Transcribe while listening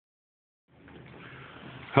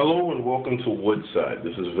Hello and welcome to Woodside.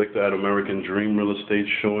 This is Victor at American Dream Real Estate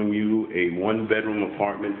showing you a one-bedroom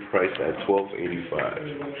apartment priced at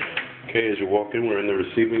 $1285. Okay, as you walk in, we're in the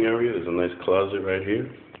receiving area. There's a nice closet right here.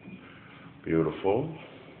 Beautiful.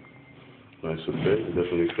 Nice and big.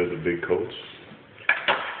 Definitely fit the big coats.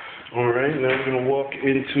 Alright, now we're going to walk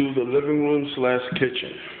into the living room /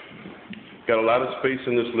 kitchen. Got a lot of space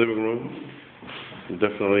in this living room.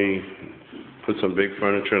 Definitely put some big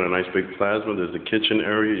furniture and a nice big plasma. There's the kitchen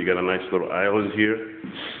area. You got a nice little island here,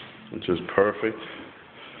 which is perfect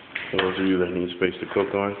for those of you that need space to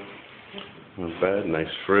cook on. Not bad.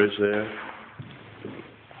 Nice fridge there.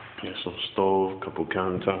 Got some stove, a couple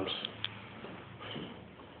countertops.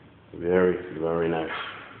 Very, very nice.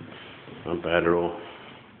 Not bad at all.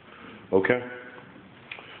 Okay.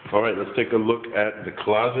 All right, let's take a look at the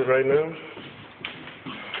closet right now.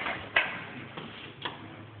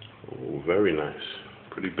 Oh, very nice.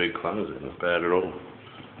 Pretty big closet. Not bad at all.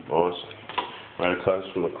 Awesome. Right across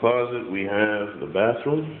from the closet, we have the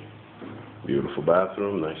bathroom. Beautiful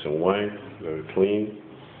bathroom, nice and white, very clean.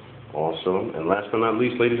 Awesome. And last but not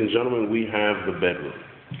least, ladies and gentlemen, we have the bedroom.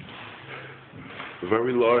 A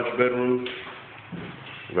very large bedroom.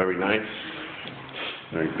 Very nice.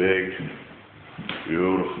 Very big.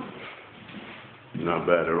 Beautiful. Not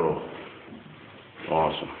bad at all.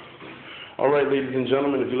 Awesome. All right, ladies and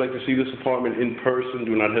gentlemen, if you'd like to see this apartment in person,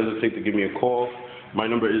 do not hesitate to give me a call. My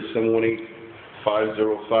number is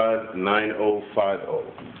 718-505-9050.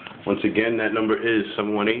 Once again, that number is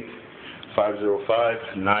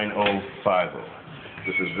 718-505-9050.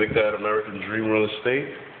 This is Victor at American Dream Real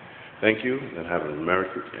Estate. Thank you, and have a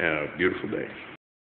beautiful day.